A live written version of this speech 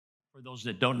For those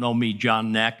that don't know me,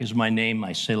 John Knack is my name.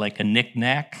 I say like a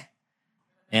knick-knack,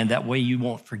 and that way you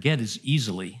won't forget as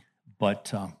easily.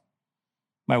 But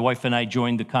my wife and I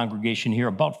joined the congregation here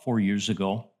about 4 years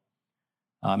ago.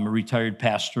 I'm a retired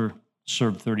pastor,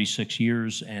 served 36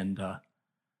 years, and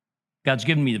God's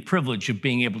given me the privilege of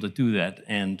being able to do that,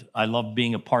 and I love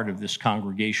being a part of this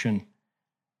congregation.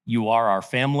 You are our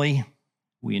family.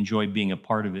 We enjoy being a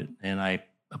part of it, and I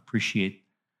appreciate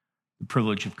the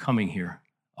privilege of coming here.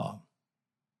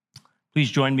 Please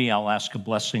join me. I'll ask a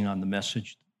blessing on the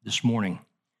message this morning.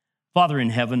 Father in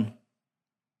heaven,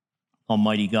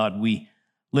 Almighty God, we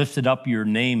lifted up your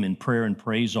name in prayer and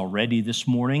praise already this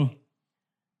morning.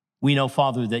 We know,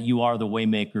 Father, that you are the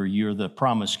waymaker. You're the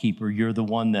promise keeper. You're the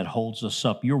one that holds us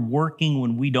up. You're working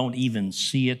when we don't even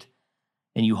see it,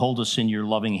 and you hold us in your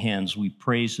loving hands. We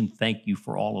praise and thank you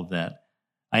for all of that.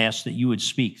 I ask that you would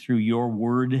speak through your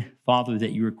word, Father,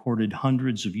 that you recorded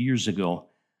hundreds of years ago,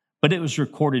 but it was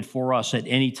recorded for us at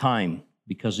any time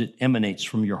because it emanates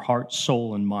from your heart,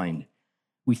 soul, and mind.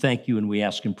 We thank you and we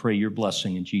ask and pray your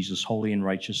blessing in Jesus' holy and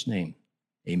righteous name.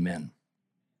 Amen.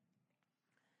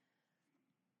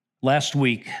 Last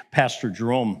week, Pastor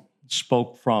Jerome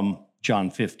spoke from John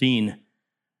 15,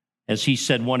 as he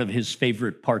said one of his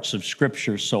favorite parts of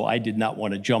Scripture, so I did not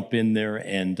want to jump in there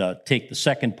and take the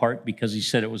second part because he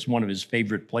said it was one of his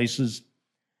favorite places,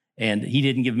 and he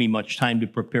didn't give me much time to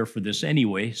prepare for this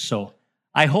anyway, so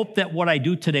I hope that what I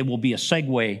do today will be a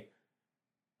segue,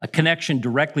 a connection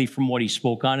directly from what he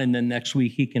spoke on, and then next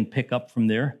week he can pick up from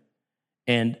there,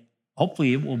 and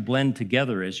hopefully it will blend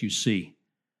together as you see.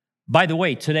 By the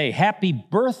way, today, happy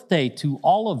birthday to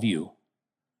all of you.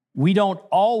 We don't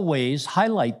always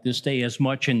highlight this day as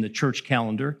much in the church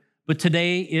calendar, but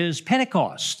today is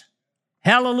Pentecost.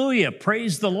 Hallelujah,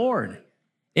 praise the Lord.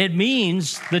 It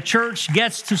means the church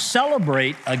gets to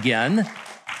celebrate again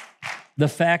the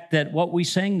fact that what we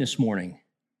sang this morning,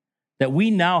 that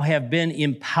we now have been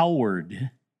empowered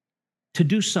to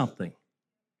do something.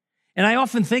 And I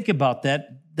often think about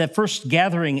that first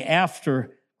gathering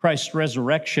after Christ's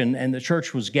resurrection and the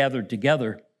church was gathered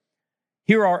together.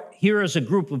 Here is a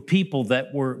group of people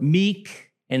that were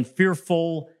meek and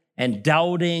fearful and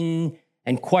doubting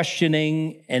and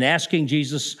questioning and asking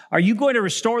Jesus, are you going to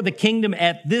restore the kingdom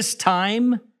at this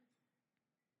time?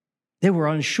 They were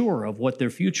unsure of what their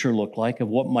future looked like, of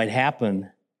what might happen.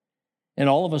 And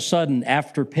all of a sudden,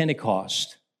 after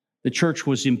Pentecost, the church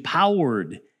was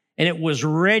empowered and it was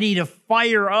ready to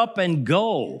fire up and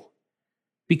go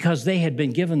because they had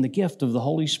been given the gift of the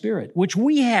Holy Spirit, which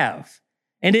we have.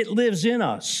 And it lives in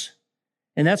us.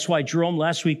 And that's why Jerome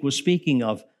last week was speaking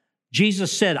of,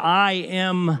 Jesus said, I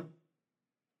am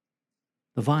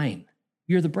the vine.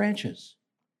 You're the branches.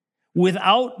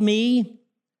 Without me,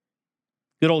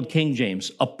 good old King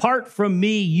James, apart from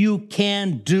me, you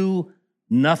can do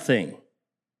nothing.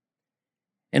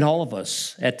 And all of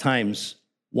us at times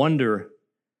wonder,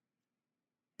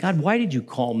 God, why did you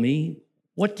call me?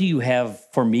 What do you have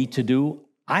for me to do?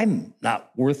 I'm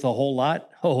not worth a whole lot.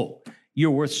 Oh,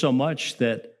 you're worth so much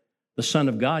that the Son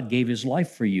of God gave his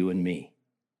life for you and me.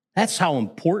 That's how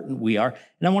important we are.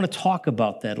 And I want to talk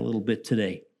about that a little bit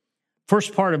today.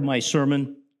 First part of my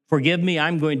sermon, forgive me,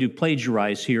 I'm going to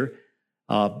plagiarize here.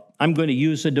 I'm going to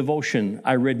use a devotion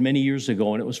I read many years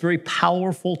ago, and it was very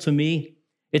powerful to me.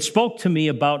 It spoke to me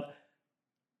about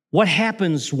what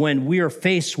happens when we are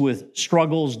faced with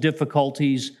struggles,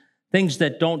 difficulties, things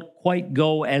that don't quite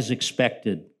go as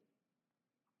expected.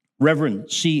 Reverend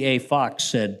C.A. Fox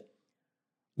said,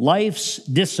 life's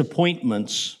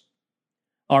disappointments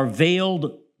are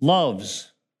veiled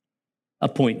love's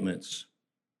appointments.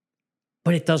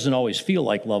 But it doesn't always feel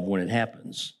like love when it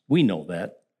happens. We know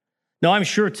that. Now, I'm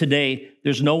sure today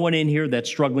there's no one in here that's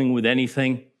struggling with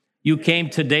anything. You came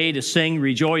today to sing,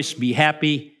 rejoice, be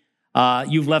happy.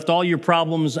 You've left all your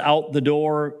problems out the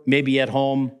door, maybe at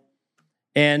home.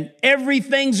 And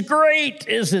everything's great,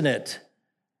 isn't it?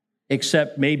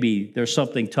 Except maybe there's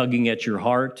something tugging at your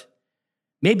heart.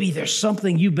 Maybe there's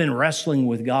something you've been wrestling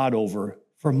with God over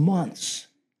for months.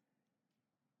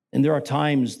 And there are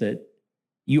times that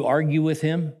you argue with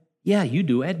him. Yeah, you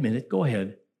do. Admit it. Go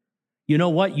ahead. You know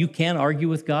what? You can argue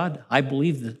with God. I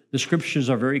believe that the scriptures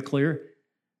are very clear.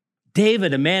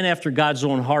 David, a man after God's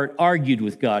own heart, argued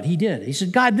with God. He did. He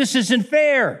said, God, this isn't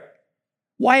fair.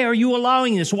 Why are you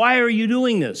allowing this? Why are you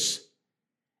doing this?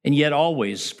 And yet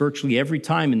always, virtually every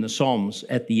time in the Psalms,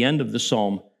 at the end of the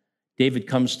Psalm, David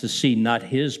comes to see not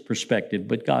his perspective,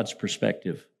 but God's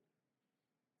perspective.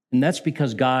 And that's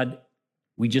because God,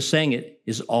 we just sang it,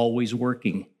 is always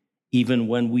working, even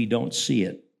when we don't see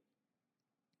it.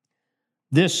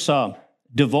 This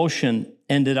devotion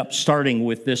ended up starting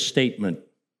with this statement.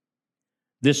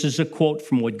 This is a quote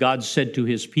from what God said to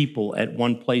his people at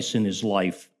one place in his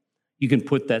life. You can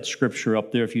put that scripture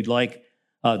up there if you'd like.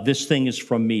 This thing is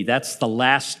from me. That's the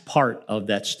last part of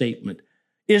that statement.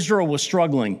 Israel was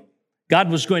struggling. God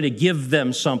was going to give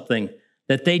them something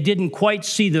that they didn't quite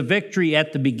see the victory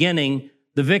at the beginning.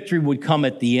 The victory would come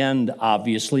at the end,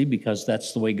 obviously, because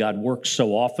that's the way God works so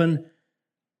often.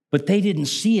 But they didn't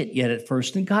see it yet at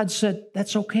first. And God said,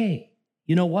 that's okay.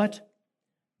 You know what?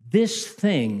 This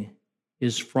thing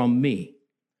is from me.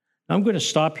 Now, I'm going to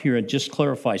stop here and just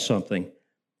clarify something.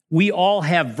 We all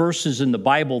have verses in the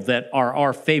Bible that are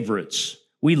our favorites.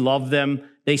 We love them.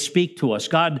 They speak to us.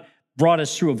 God brought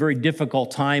us through a very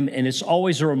difficult time, and it's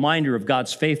always a reminder of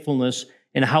God's faithfulness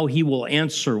and how he will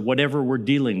answer whatever we're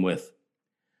dealing with.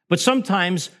 But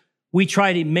sometimes we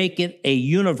try to make it a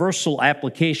universal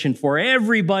application for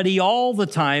everybody all the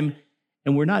time,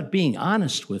 and we're not being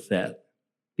honest with that,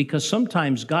 because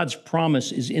sometimes God's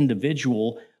promise is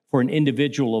individual for an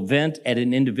individual event at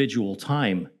an individual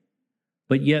time.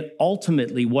 But yet,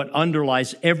 ultimately, what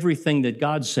underlies everything that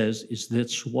God says is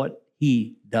that's what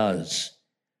he does,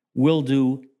 will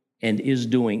do, and is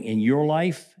doing in your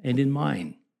life and in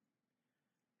mine.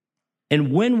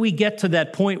 And when we get to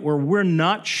that point where we're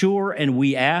not sure and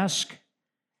we ask,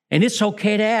 and it's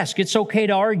okay to ask, it's okay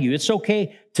to argue, it's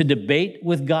okay to debate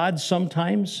with God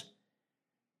sometimes,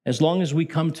 as long as we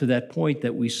come to that point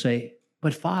that we say,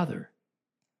 but Father,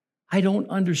 I don't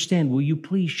understand. Will you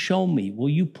please show me? Will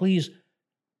you please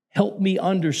help me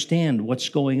understand what's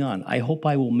going on? I hope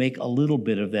I will make a little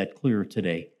bit of that clear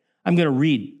today. I'm going to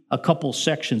read a couple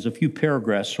sections, a few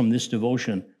paragraphs from this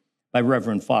devotion by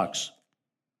Reverend Fox.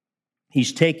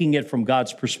 He's taking it from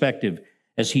God's perspective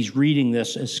as he's reading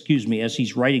this, as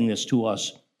he's writing this to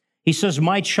us. He says,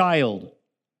 my child,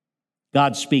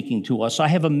 God speaking to us, I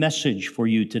have a message for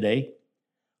you today.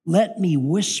 Let me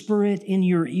whisper it in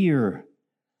your ear,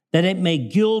 that it may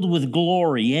gild with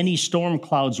glory any storm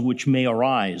clouds which may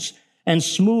arise, and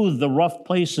smooth the rough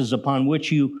places upon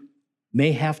which you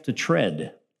may have to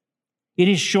tread. It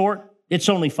is short, it's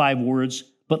only 5 words,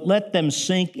 but let them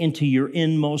sink into your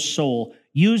inmost soul.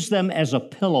 Use them as a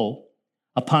pillow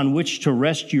upon which to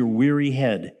rest your weary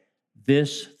head.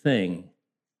 This thing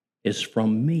is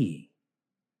from me.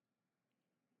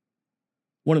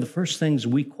 One of the first things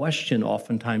we question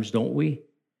oftentimes, don't we,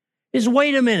 is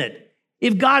wait a minute.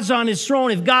 If God's on his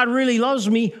throne, if God really loves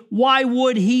me, why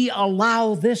would he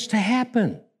allow this to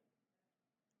happen?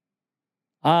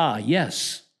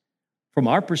 Yes. From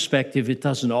our perspective, it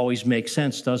doesn't always make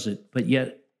sense, does it? But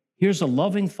yet, here's a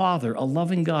loving Father, a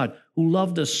loving God who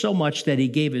loved us so much that he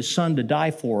gave his Son to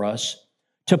die for us,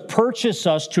 to purchase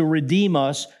us, to redeem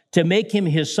us, to make him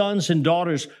his sons and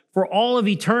daughters for all of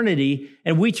eternity.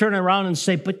 And we turn around and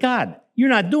say, but God, you're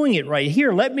not doing it right.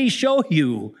 Here, let me show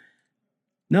you.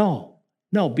 No,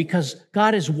 because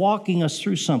God is walking us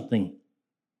through something,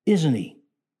 isn't he?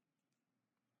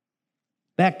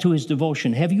 Back to his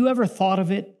devotion. Have you ever thought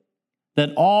of it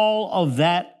that all of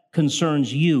that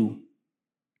concerns you,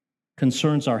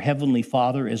 concerns our Heavenly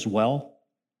Father as well?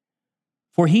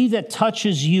 For he that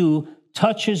touches you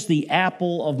touches the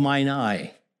apple of mine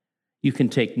eye. You can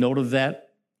take note of that.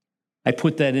 I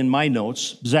put that in my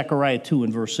notes, Zechariah 2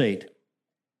 and verse 8.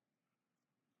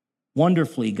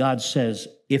 Wonderfully, God says,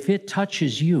 if it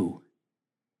touches you,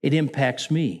 it impacts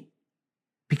me.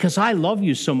 Because I love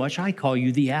you so much, I call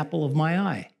you the apple of my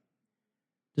eye.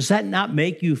 Does that not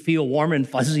make you feel warm and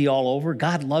fuzzy all over?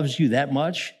 God loves you that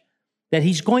much that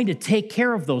he's going to take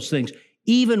care of those things,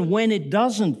 even when it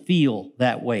doesn't feel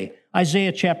that way.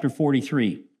 Isaiah chapter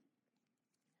 43.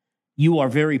 You are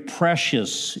very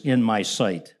precious in my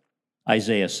sight,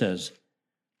 Isaiah says.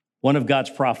 One of God's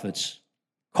prophets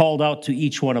called out to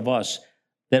each one of us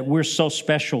that we're so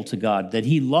special to God, that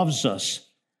he loves us,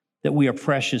 that we are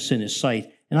precious in his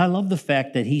sight. And I love the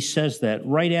fact that he says that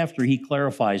right after he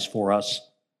clarifies for us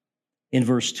in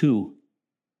verse 2,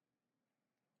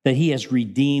 that he has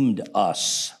redeemed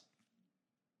us.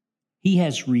 He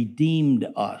has redeemed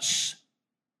us.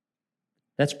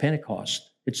 That's Pentecost.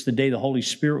 It's the day the Holy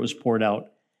Spirit was poured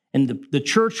out, and the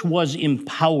church was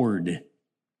empowered.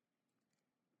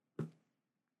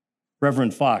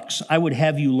 Reverend Fox, I would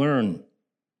have you learn,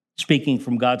 speaking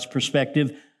from God's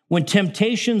perspective, when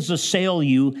temptations assail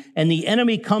you and the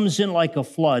enemy comes in like a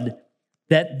flood,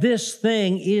 that this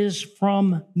thing is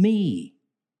from me,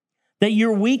 that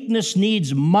your weakness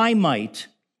needs my might,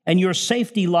 and your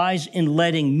safety lies in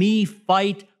letting me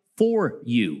fight for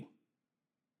you.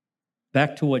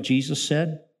 Back to what Jesus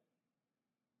said,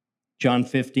 John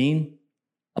 15,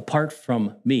 apart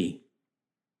from me,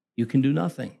 you can do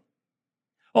nothing.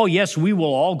 Oh, yes, we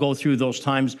will all go through those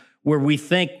times where we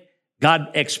think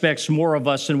God expects more of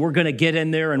us, and we're going to get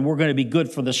in there and we're going to be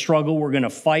good for the struggle. We're going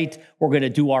to fight. We're going to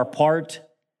do our part.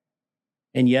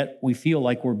 And yet we feel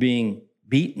like we're being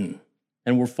beaten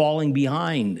and we're falling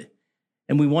behind.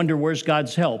 And we wonder, where's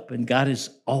God's help? And God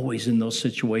is always in those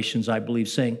situations, I believe,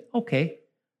 saying, okay,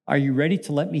 are you ready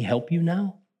to let me help you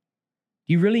now?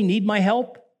 Do you really need my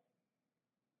help?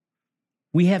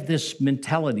 We have this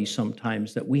mentality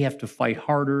sometimes that we have to fight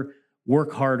harder,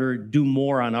 work harder, do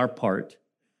more on our part.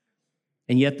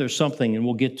 And yet there's something, and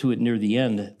we'll get to it near the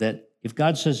end, that if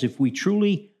God says if we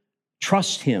truly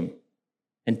trust him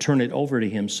and turn it over to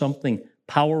him, something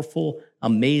powerful,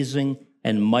 amazing,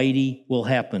 and mighty will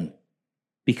happen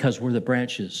because we're the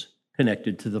branches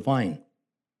connected to the vine.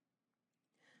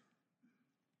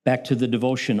 Back to the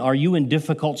devotion. Are you in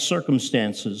difficult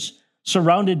circumstances,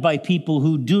 surrounded by people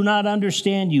who do not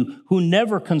understand you, who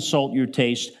never consult your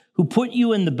taste, who put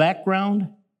you in the background?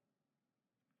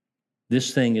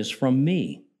 This thing is from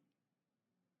me.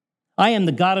 I am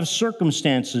the God of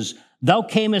circumstances. Thou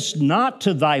camest not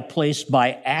to thy place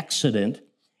by accident.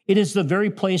 It is the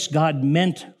very place God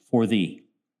meant for thee.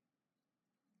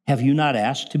 Have you not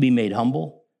asked to be made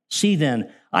humble? See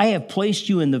then, I have placed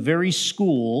you in the very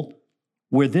school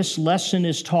where this lesson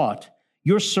is taught.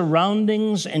 Your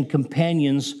surroundings and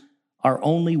companions are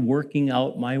only working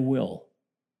out my will.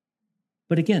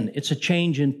 But again, it's a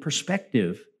change in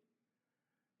perspective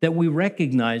that we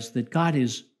recognize that God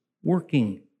is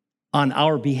working on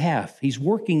our behalf. He's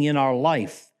working in our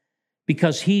life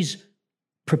because he's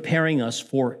preparing us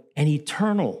for an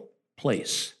eternal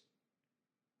place.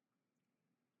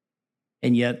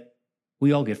 And yet,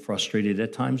 we all get frustrated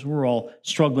at times. We're all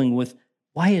struggling with,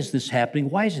 why is this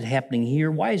happening? Why is it happening here?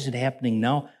 Why is it happening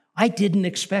now? I didn't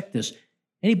expect this.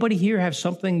 Anybody here have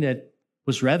something that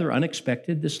was rather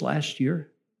unexpected this last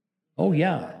year? Oh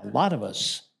yeah, a lot of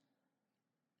us.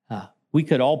 We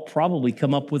could all probably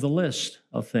come up with a list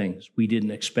of things we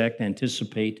didn't expect,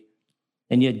 anticipate,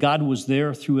 and yet God was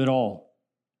there through it all.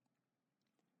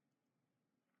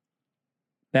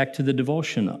 Back to the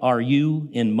devotion. Are you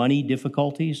in money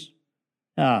difficulties?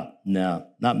 No,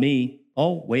 not me.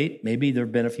 Oh, wait, maybe there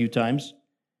have been a few times.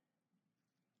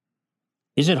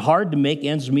 Is it hard to make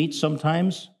ends meet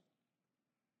sometimes?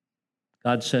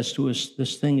 God says to us,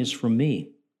 this thing is from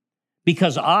me.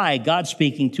 Because I, God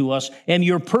speaking to us, am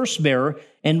your purse bearer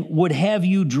and would have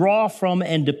you draw from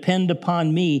and depend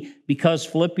upon me, because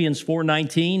Philippians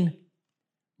 4:19,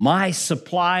 my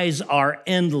supplies are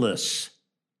endless.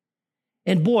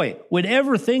 And boy,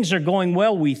 whenever things are going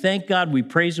well, we thank God, we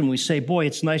praise him, we say, boy,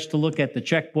 it's nice to look at the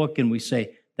checkbook, and we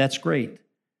say, that's great.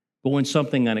 But when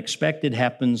something unexpected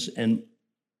happens and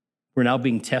we're now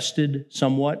being tested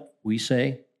somewhat, we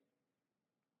say,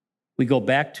 we go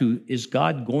back to, is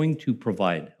God going to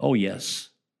provide? Oh, yes,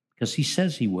 because he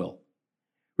says he will.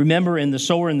 Remember in the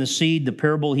sower and the seed, the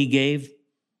parable he gave,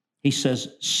 he says,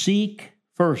 seek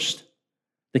first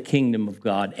the kingdom of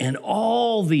God, and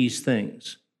all these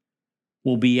things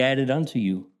will be added unto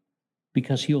you,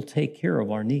 because he'll take care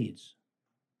of our needs,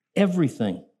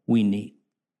 everything we need.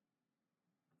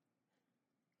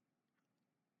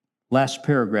 Last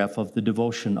paragraph of the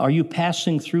devotion. Are you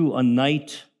passing through a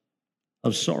night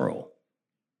of sorrow?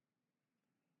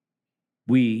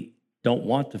 We don't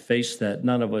want to face that.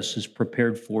 None of us is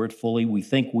prepared for it fully. We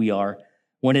think we are.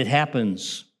 When it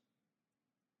happens,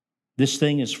 this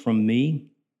thing is from me.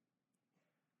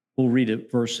 We'll read a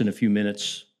verse in a few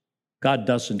minutes. God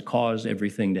doesn't cause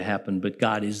everything to happen, but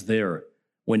God is there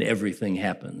when everything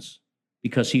happens.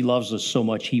 Because he loves us so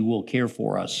much, he will care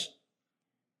for us.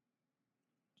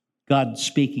 God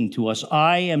speaking to us,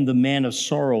 I am the man of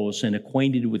sorrows and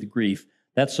acquainted with grief.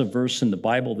 That's a verse in the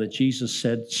Bible that Jesus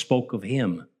said spoke of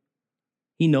him.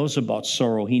 He knows about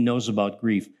sorrow. He knows about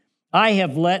grief. I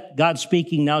have let, God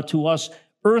speaking now to us,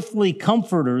 earthly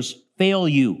comforters fail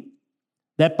you,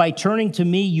 that by turning to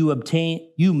me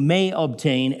you may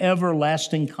obtain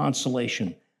everlasting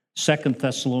consolation. 2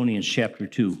 Thessalonians chapter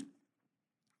 2,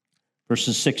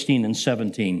 verses 16 and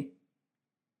 17.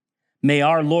 May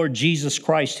our Lord Jesus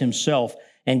Christ himself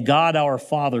and God our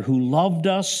Father, who loved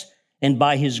us and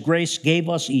by his grace gave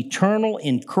us eternal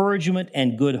encouragement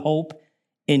and good hope,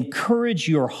 encourage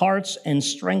your hearts and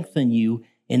strengthen you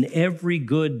in every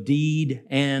good deed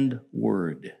and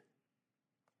word.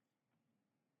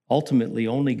 Ultimately,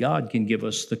 only God can give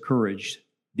us the courage,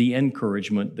 the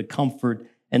encouragement, the comfort,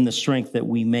 and the strength that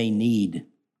we may need.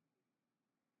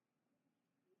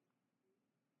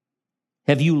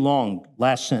 Have you longed,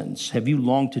 last sentence, have you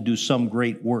longed to do some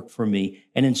great work for me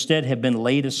and instead have been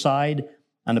laid aside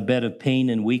on a bed of pain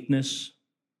and weakness?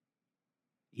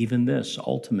 Even this,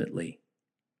 ultimately,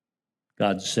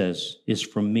 God says, is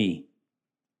from me.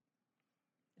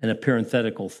 And a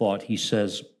parenthetical thought, he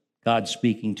says, God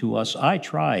speaking to us, I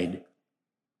tried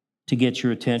to get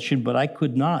your attention, but I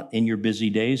could not in your busy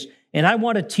days. And I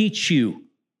want to teach you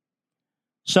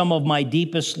some of my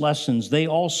deepest lessons. They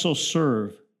also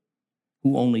serve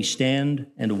who only stand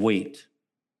and wait.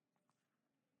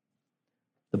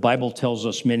 The Bible tells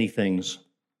us many things.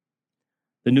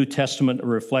 The New Testament, a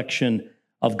reflection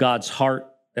of God's heart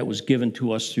that was given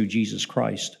to us through Jesus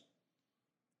Christ.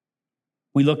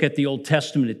 We look at the Old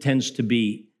Testament, it tends to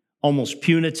be almost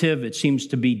punitive. It seems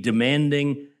to be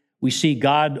demanding. We see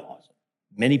God,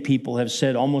 many people have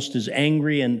said, almost as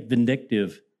angry and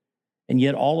vindictive. And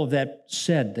yet all of that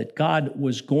said that God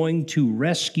was going to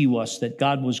rescue us, that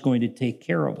God was going to take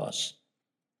care of us.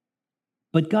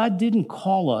 But God didn't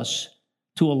call us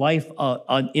to a life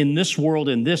in this world,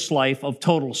 in this life of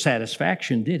total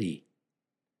satisfaction, did he?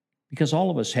 Because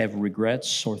all of us have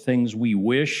regrets or things we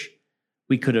wish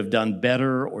we could have done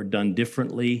better or done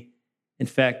differently. In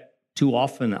fact, too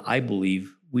often, I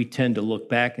believe, we tend to look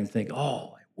back and think,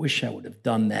 oh, I wish I would have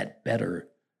done that better.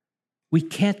 We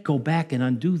can't go back and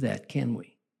undo that, can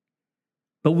we?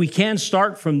 But we can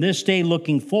start from this day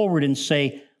looking forward and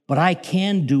say, but I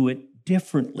can do it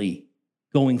differently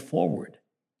going forward.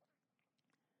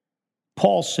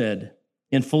 Paul said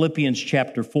in Philippians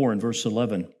chapter 4 and verse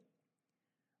 11,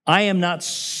 I am not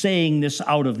saying this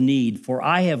out of need, for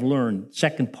I have learned,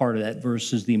 second part of that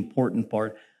verse is the important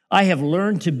part, I have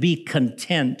learned to be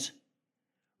content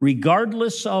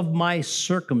regardless of my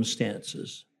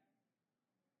circumstances,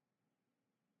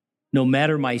 no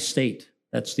matter my state.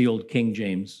 That's the old King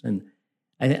James. And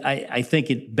I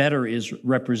think it better is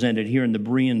represented here in the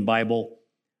Berean Bible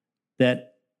that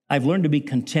I've learned to be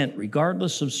content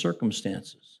regardless of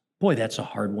circumstances. Boy, that's a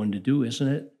hard one to do, isn't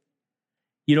it?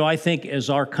 You know, I think as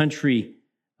our country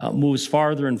moves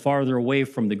farther and farther away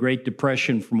from the Great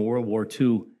Depression, from World War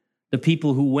II, the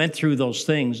people who went through those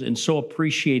things and so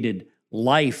appreciated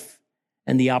life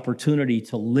and the opportunity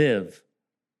to live,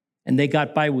 and they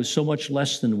got by with so much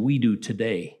less than we do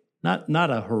today. Not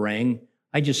a harangue.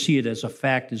 I just see it as a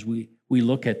fact as we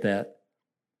look at that.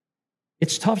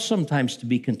 It's tough sometimes to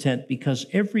be content because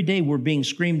every day we're being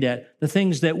screamed at the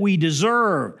things that we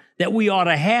deserve, that we ought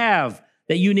to have,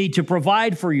 that you need to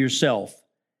provide for yourself.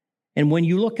 And when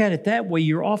you look at it that way,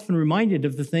 you're often reminded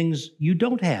of the things you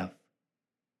don't have.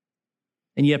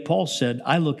 And yet Paul said,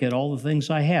 I look at all the things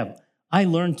I have. I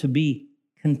learned to be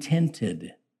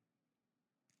contented.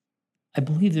 I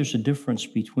believe there's a difference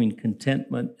between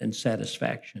contentment and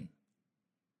satisfaction,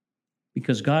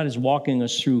 because God is walking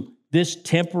us through this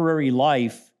temporary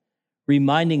life,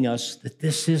 reminding us that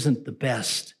this isn't the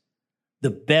best.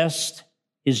 The best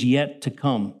is yet to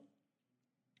come.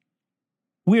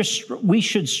 We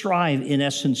should strive, in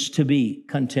essence, to be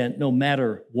content no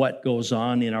matter what goes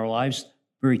on in our lives.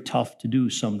 Very tough to do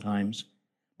sometimes.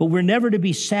 But we're never to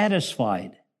be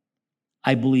satisfied,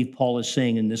 I believe Paul is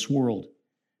saying, in this world.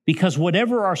 Because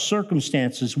whatever our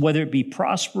circumstances, whether it be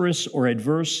prosperous or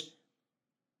adverse,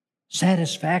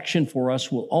 satisfaction for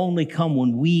us will only come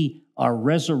when we are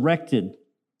resurrected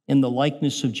in the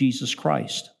likeness of Jesus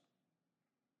Christ.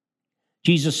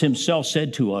 Jesus himself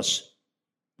said to us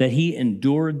that he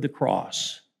endured the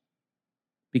cross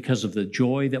because of the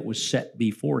joy that was set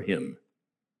before him.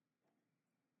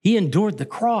 He endured the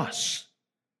cross.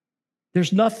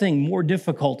 There's nothing more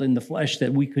difficult in the flesh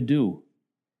that we could do.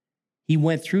 He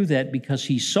went through that because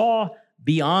he saw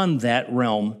beyond that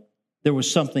realm there was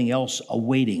something else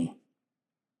awaiting.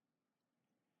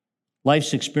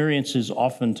 Life's experiences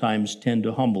oftentimes tend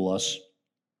to humble us,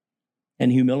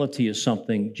 and humility is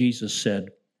something Jesus said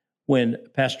when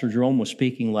Pastor Jerome was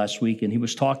speaking last week, and he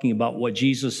was talking about what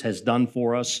Jesus has done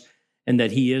for us and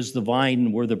that he is the vine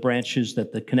and we're the branches,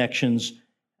 that the connections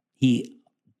he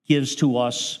gives to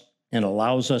us and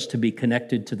allows us to be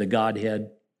connected to the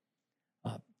Godhead.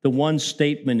 The one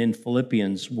statement in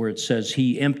Philippians where it says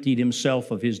he emptied himself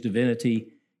of his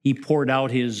divinity, he poured out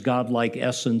his godlike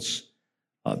essence.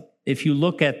 If you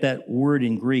look at that word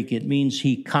in Greek, it means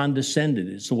he condescended,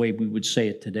 is the way we would say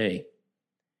it today.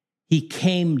 He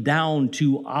came down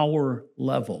to our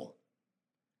level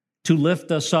to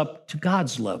lift us up to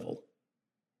God's level.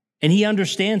 And he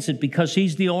understands it because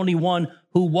he's the only one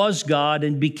who was God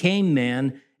and became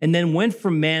man and then went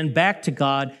from man back to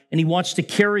God, and he wants to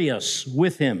carry us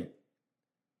with him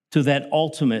to that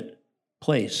ultimate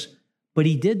place. But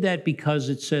he did that because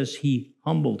it says he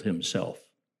humbled himself.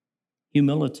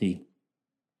 Humility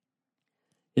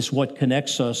is what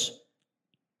connects us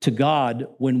to God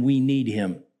when we need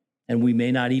him, and we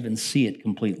may not even see it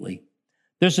completely.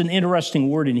 There's an interesting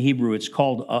word in Hebrew. It's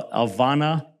called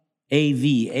avana,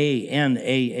 A-V-A-N-A-H.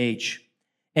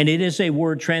 And it is a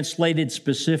word translated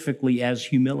specifically as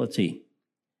humility.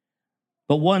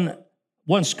 But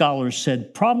one scholar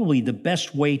said probably the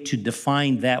best way to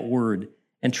define that word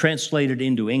and translate it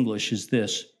into English is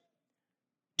this: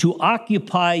 to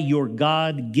occupy your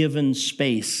God-given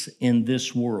space in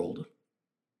this world.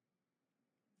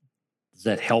 Does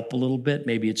that help a little bit?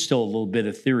 Maybe it's still a little bit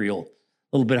ethereal,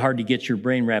 a little bit hard to get your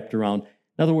brain wrapped around.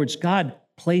 In other words, God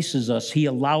places us, He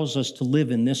allows us to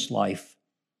live in this life.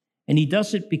 And He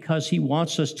does it because He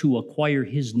wants us to acquire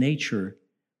His nature,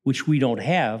 which we don't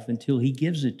have until He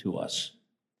gives it to us.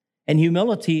 And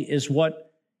humility is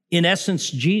what, in essence,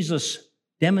 Jesus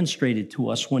demonstrated to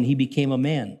us when He became a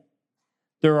man.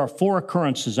 There are 4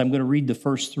 occurrences. I'm going to read the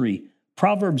first 3.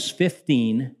 Proverbs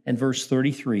 15 and verse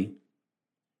 33.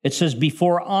 It says,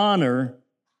 before honor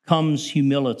comes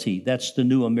humility. That's the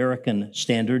New American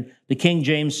Standard. The King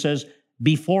James says,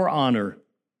 before honor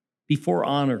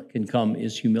can come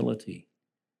is humility.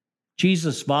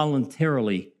 Jesus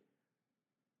voluntarily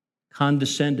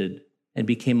condescended and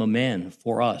became a man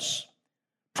for us.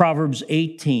 Proverbs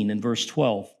 18 and verse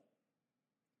 12.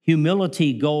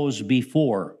 Humility goes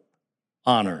before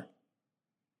honor.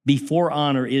 Before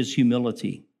honor is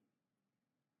humility,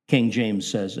 King James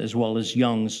says, as well as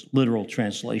Young's literal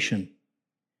translation.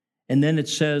 And then it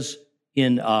says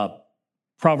in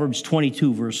Proverbs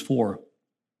 22, verse 4,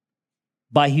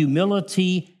 by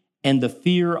humility and the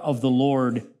fear of the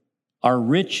Lord are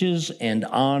riches and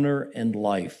honor and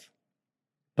life.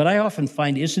 But I often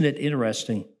find, isn't it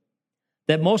interesting,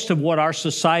 that most of what our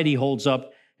society holds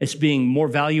up as being more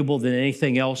valuable than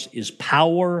anything else is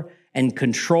power and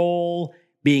control,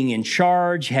 being in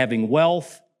charge, having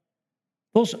wealth.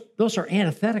 Those are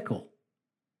antithetical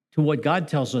to what God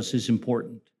tells us is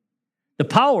important. The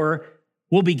power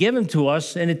will be given to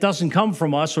us, and it doesn't come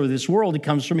from us or this world, it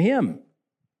comes from Him.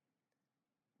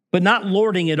 But not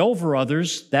lording it over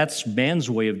others, that's man's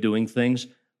way of doing things,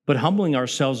 but humbling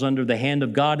ourselves under the hand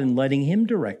of God and letting Him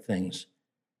direct things.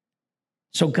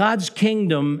 So God's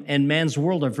kingdom and man's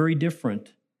world are very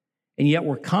different, and yet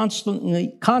we're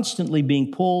constantly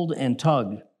being pulled and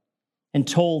tugged and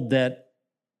told that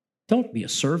don't be a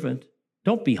servant,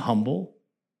 don't be humble,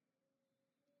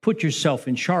 put yourself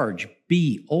in charge,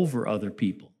 be over other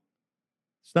people.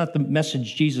 It's not the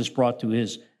message Jesus brought to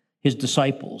his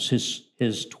disciples,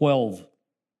 his 12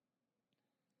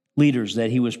 leaders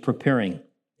that He was preparing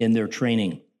in their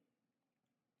training.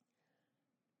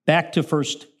 Back to 1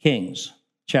 Kings,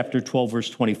 chapter 12, verse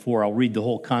 24. I'll read the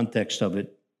whole context of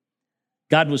it.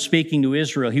 God was speaking to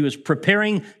Israel. He was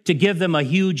preparing to give them a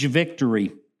huge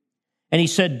victory. And He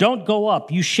said, don't go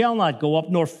up, you shall not go up,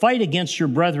 nor fight against your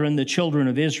brethren, the children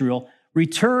of Israel.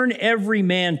 Return every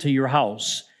man to your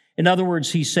house. In other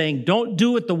words, He's saying, don't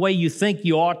do it the way you think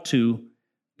you ought to,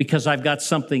 because I've got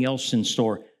something else in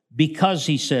store. Because,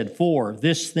 He said, for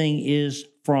this thing is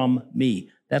from me.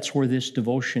 That's where this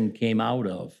devotion came out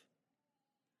of.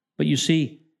 But you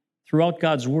see, throughout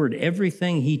God's word,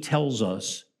 everything He tells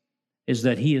us is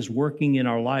that He is working in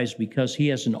our lives because He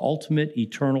has an ultimate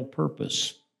eternal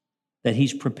purpose that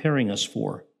He's preparing us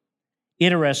for.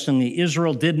 Interestingly,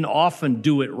 Israel didn't often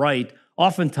do it right.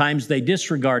 Oftentimes they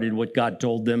disregarded what God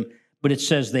told them, but it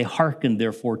says they hearkened,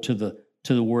 therefore, to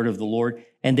the word of the Lord,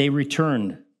 and they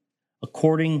returned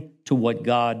according to what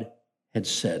God had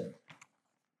said.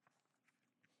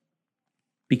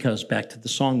 Because, back to the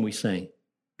song we sang,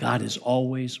 God is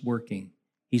always working.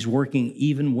 He's working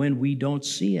even when we don't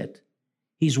see it.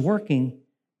 He's working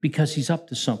because He's up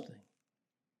to something.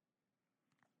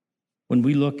 When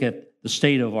we look at the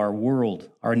state of our world,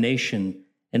 our nation,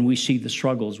 and we see the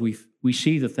struggles, we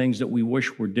see the things that we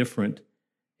wish were different,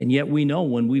 and yet we know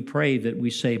when we pray that we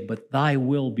say, but Thy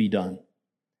will be done,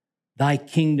 Thy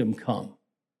kingdom come,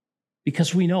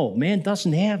 because we know man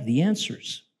doesn't have the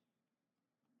answers.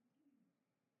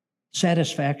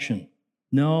 Satisfaction.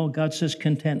 No, God says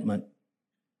contentment.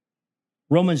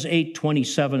 Romans 8,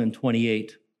 27 and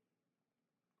 28.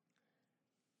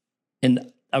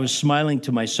 And I was smiling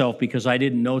to myself because I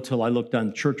didn't know till I looked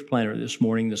on Church Planner this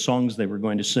morning the songs they were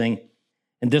going to sing.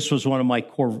 And this was one of my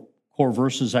core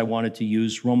verses I wanted to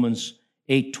use, Romans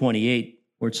 8, 28,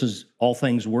 where it says, all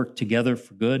things work together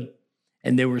for good.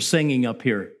 And they were singing up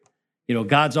here,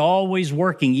 God's always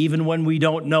working, even when we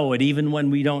don't know it, even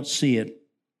when we don't see it.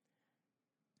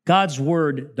 God's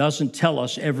word doesn't tell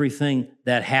us everything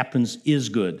that happens is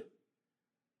good,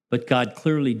 but God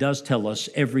clearly does tell us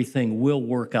everything will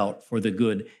work out for the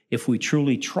good if we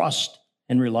truly trust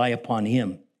and rely upon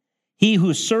Him. He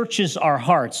who searches our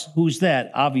hearts, who's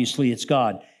that? Obviously, it's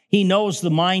God. He knows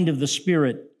the mind of the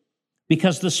Spirit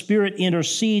because the Spirit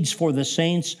intercedes for the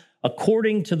saints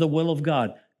according to the will of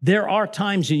God. there are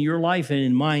times in your life and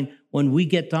in mine when we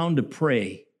get down to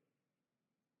pray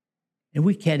and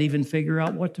we can't even figure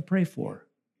out what to pray for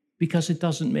because it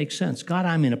doesn't make sense. God,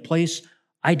 I'm in a place,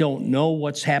 I don't know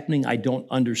what's happening. I don't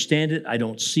understand it. I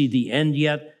don't see the end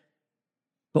yet.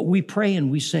 But we pray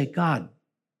and we say, God,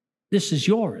 this is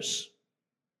yours.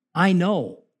 I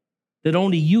know that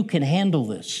only you can handle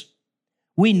this.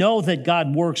 We know that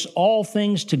God works all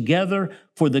things together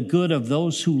for the good of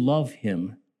those who love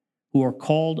him, who are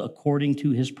called according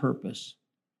to his purpose.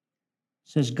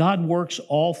 It says God works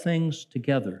all things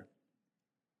together.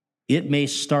 It may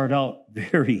start out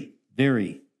very,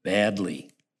 very badly.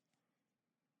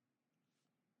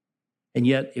 And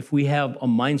yet, if we have a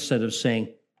mindset of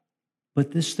saying,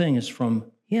 but this thing is from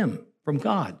him, from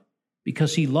God,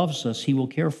 because he loves us, he will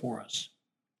care for us.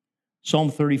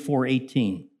 Psalm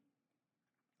 34:18.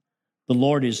 The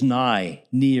Lord is nigh,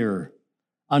 near,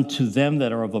 unto them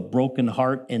that are of a broken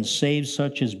heart, and saves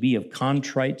such as be of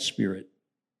contrite spirit.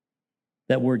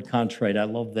 That word contrite, I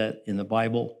love that in the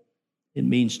Bible. It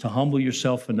means to humble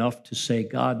yourself enough to say,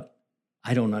 God,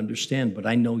 I don't understand, but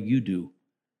I know you do.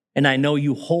 And I know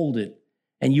you hold it,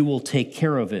 and you will take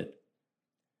care of it.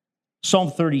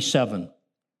 Psalm 37.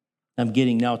 I'm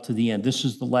getting now to the end. This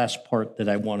is the last part that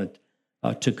I wanted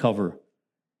to cover.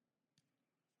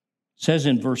 It says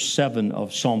in verse 7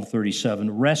 of Psalm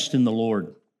 37, rest in the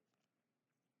Lord.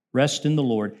 Rest in the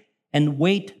Lord and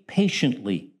wait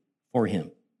patiently for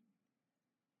him.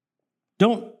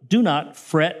 Do not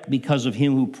fret because of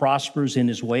him who prospers in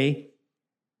his way,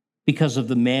 because of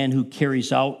the man who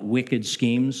carries out wicked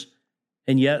schemes.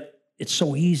 And yet it's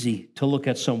so easy to look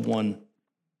at someone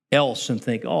else and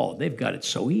think, oh, they've got it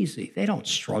so easy. They don't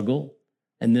struggle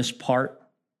in this part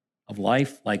of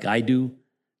life like I do.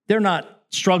 They're not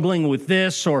struggling with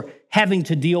this or having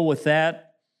to deal with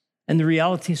that. And the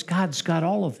reality is God's got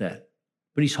all of that,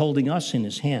 but he's holding us in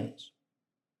his hands.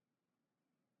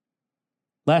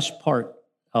 Last part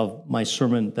of my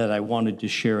sermon that I wanted to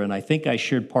share, and I think I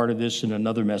shared part of this in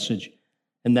another message,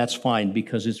 and that's fine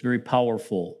because it's very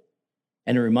powerful.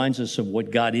 And it reminds us of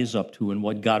what God is up to and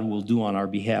what God will do on our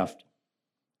behalf.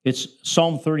 It's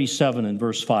Psalm 37 and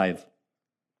verse 5.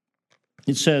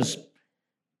 It says,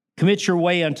 commit your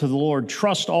way unto the Lord,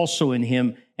 trust also in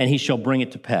him, and he shall bring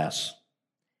it to pass.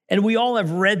 And we all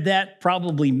have read that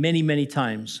probably many, many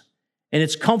times. And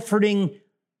it's comforting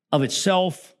of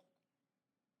itself.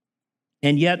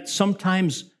 And yet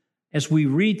sometimes as we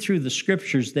read through the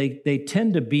scriptures, they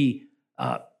tend to be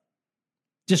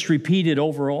just repeated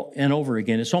over and over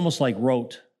again. It's almost like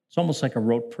rote. It's almost like a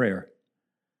rote prayer.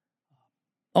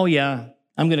 Oh yeah,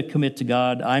 I'm going to commit to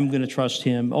God. I'm going to trust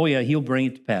him. Oh yeah, he'll bring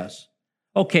it to pass.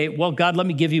 Okay, well, God, let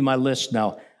me give you my list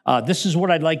now. This is what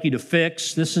I'd like you to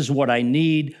fix. This is what I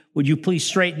need. Would you please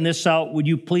straighten this out? Would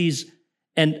you please?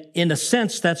 And in a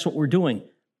sense, that's what we're doing.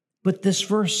 But this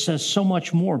verse says so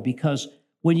much more because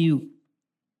when you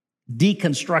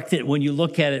deconstruct it, when you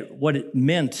look at it, what it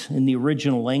meant in the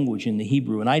original language in the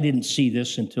Hebrew, and I didn't see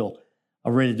this until I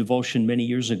read a devotion many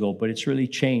years ago, but it's really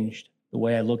changed the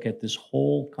way I look at this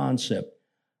whole concept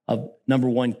of, number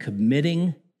one,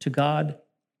 committing to God,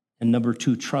 and number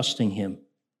two, trusting him.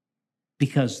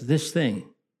 Because this thing,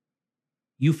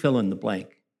 you fill in the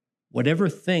blank, whatever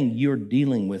thing you're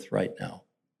dealing with right now,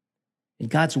 and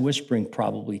God's whispering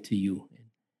probably to you,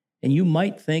 and you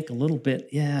might think a little bit,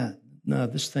 yeah, no,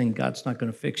 this thing God's not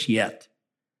going to fix yet.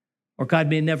 Or God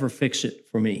may never fix it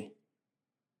for me.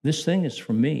 This thing is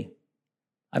from me.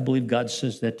 I believe God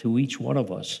says that to each one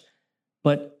of us.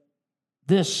 But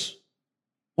this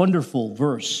wonderful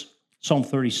verse, Psalm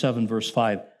 37, verse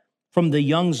 5, from the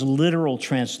Young's literal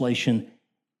translation,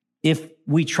 if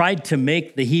we tried to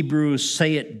make the Hebrews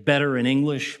say it better in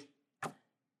English, it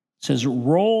says,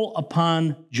 roll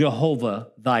upon Jehovah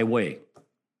thy way.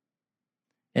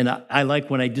 And I like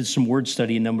when I did some word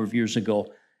study a number of years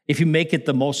ago, if you make it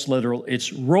the most literal,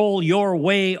 it's roll your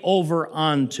way over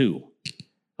onto,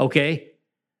 okay?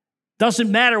 Doesn't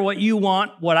matter what you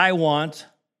want, what I want.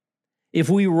 If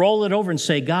we roll it over and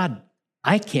say, God,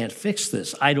 I can't fix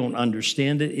this. I don't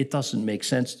understand it. It doesn't make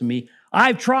sense to me.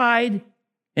 I've tried,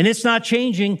 and it's not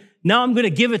changing. Now I'm going to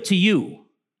give it to you.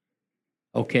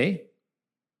 Okay?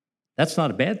 That's not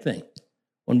a bad thing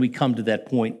when we come to that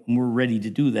point and we're ready to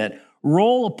do that.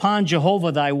 Roll upon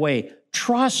Jehovah thy way.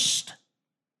 Trust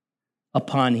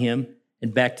upon him.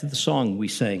 And back to the song we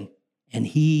sang, and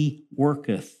he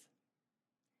worketh.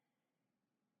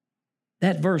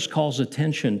 That verse calls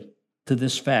attention to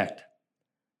this fact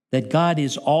that God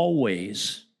is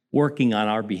always working on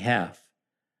our behalf.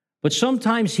 But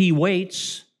sometimes he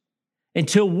waits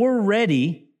until we're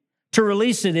ready to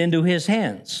release it into his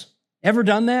hands. Ever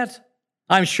done that?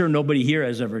 I'm sure nobody here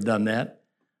has ever done that.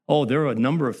 Oh, there are a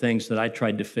number of things that I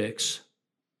tried to fix.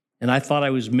 And I thought I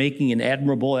was making an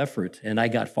admirable effort, and I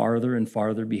got farther and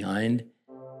farther behind.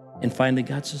 And finally,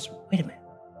 God says, wait a minute,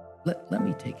 let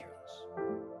me take care of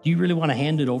this. Do you really want to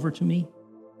hand it over to me?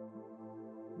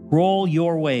 Roll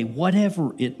your way,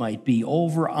 whatever it might be,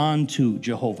 over onto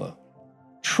Jehovah.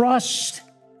 Trust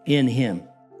in him,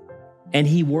 and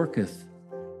he worketh.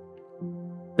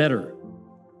 Better,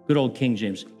 good old King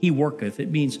James, he worketh.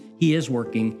 It means he is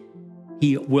working.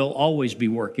 He will always be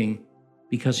working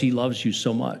because he loves you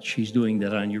so much. He's doing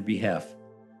that on your behalf.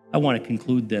 I want to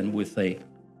conclude then with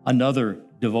another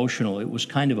devotional. It was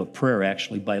kind of a prayer,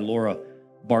 actually, by Laura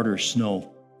Barter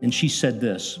Snow. And she said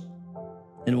this,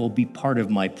 and it will be part of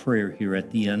my prayer here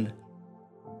at the end.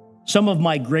 Some of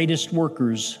my greatest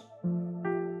workers,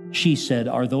 she said,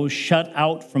 are those shut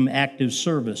out from active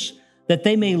service, that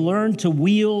they may learn to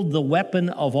wield the weapon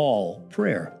of all,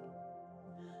 prayer.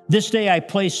 This day I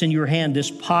place in your hand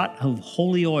this pot of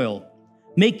holy oil.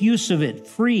 Make use of it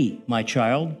free, my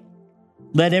child.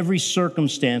 Let every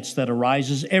circumstance that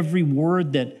arises, every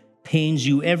word that pains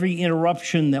you, every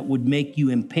interruption that would make you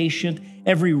impatient,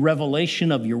 every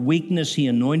revelation of your weakness, he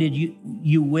anointed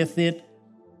you with it.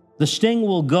 The sting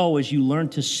will go as you learn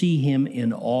to see him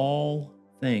in all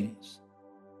things.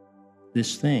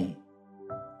 This thing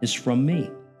is from me,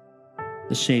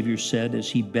 the Savior said as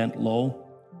he bent low.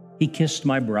 He kissed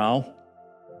my brow.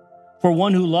 For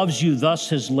one who loves you thus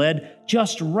has led,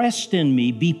 just rest in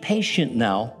me, be patient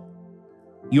now.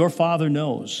 Your Father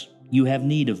knows you have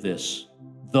need of this.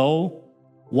 Though,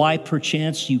 why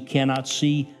perchance you cannot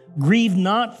see, grieve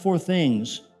not for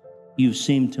things you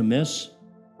seem to miss.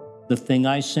 The thing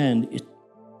I send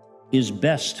is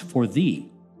best for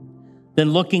thee.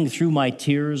 Then looking through my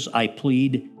tears, I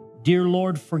plead, Dear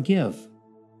Lord, forgive.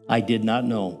 I did not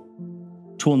know.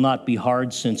 'Twill not be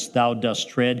hard since thou dost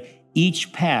tread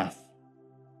each path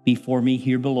before me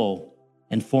here below,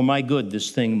 and for my good this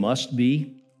thing must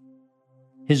be.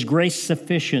 His grace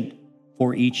sufficient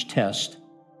for each test.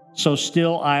 So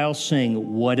still I'll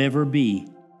sing, whatever be,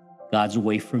 God's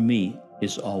way for me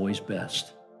is always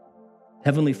best.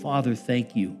 Heavenly Father,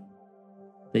 thank you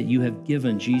that you have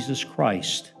given Jesus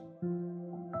Christ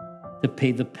to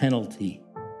pay the penalty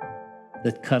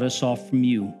that cut us off from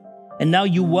you. And now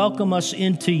you welcome us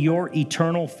into your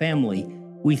eternal family.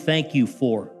 We thank you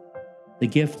for the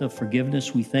gift of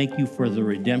forgiveness. We thank you for the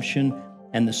redemption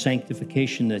and the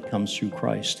sanctification that comes through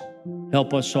Christ.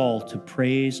 Help us all to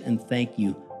praise and thank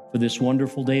you for this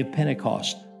wonderful day of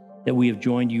Pentecost, that we have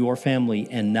joined your family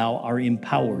and now are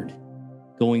empowered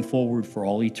going forward for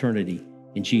all eternity.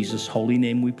 In Jesus' holy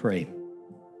name we pray.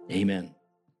 Amen.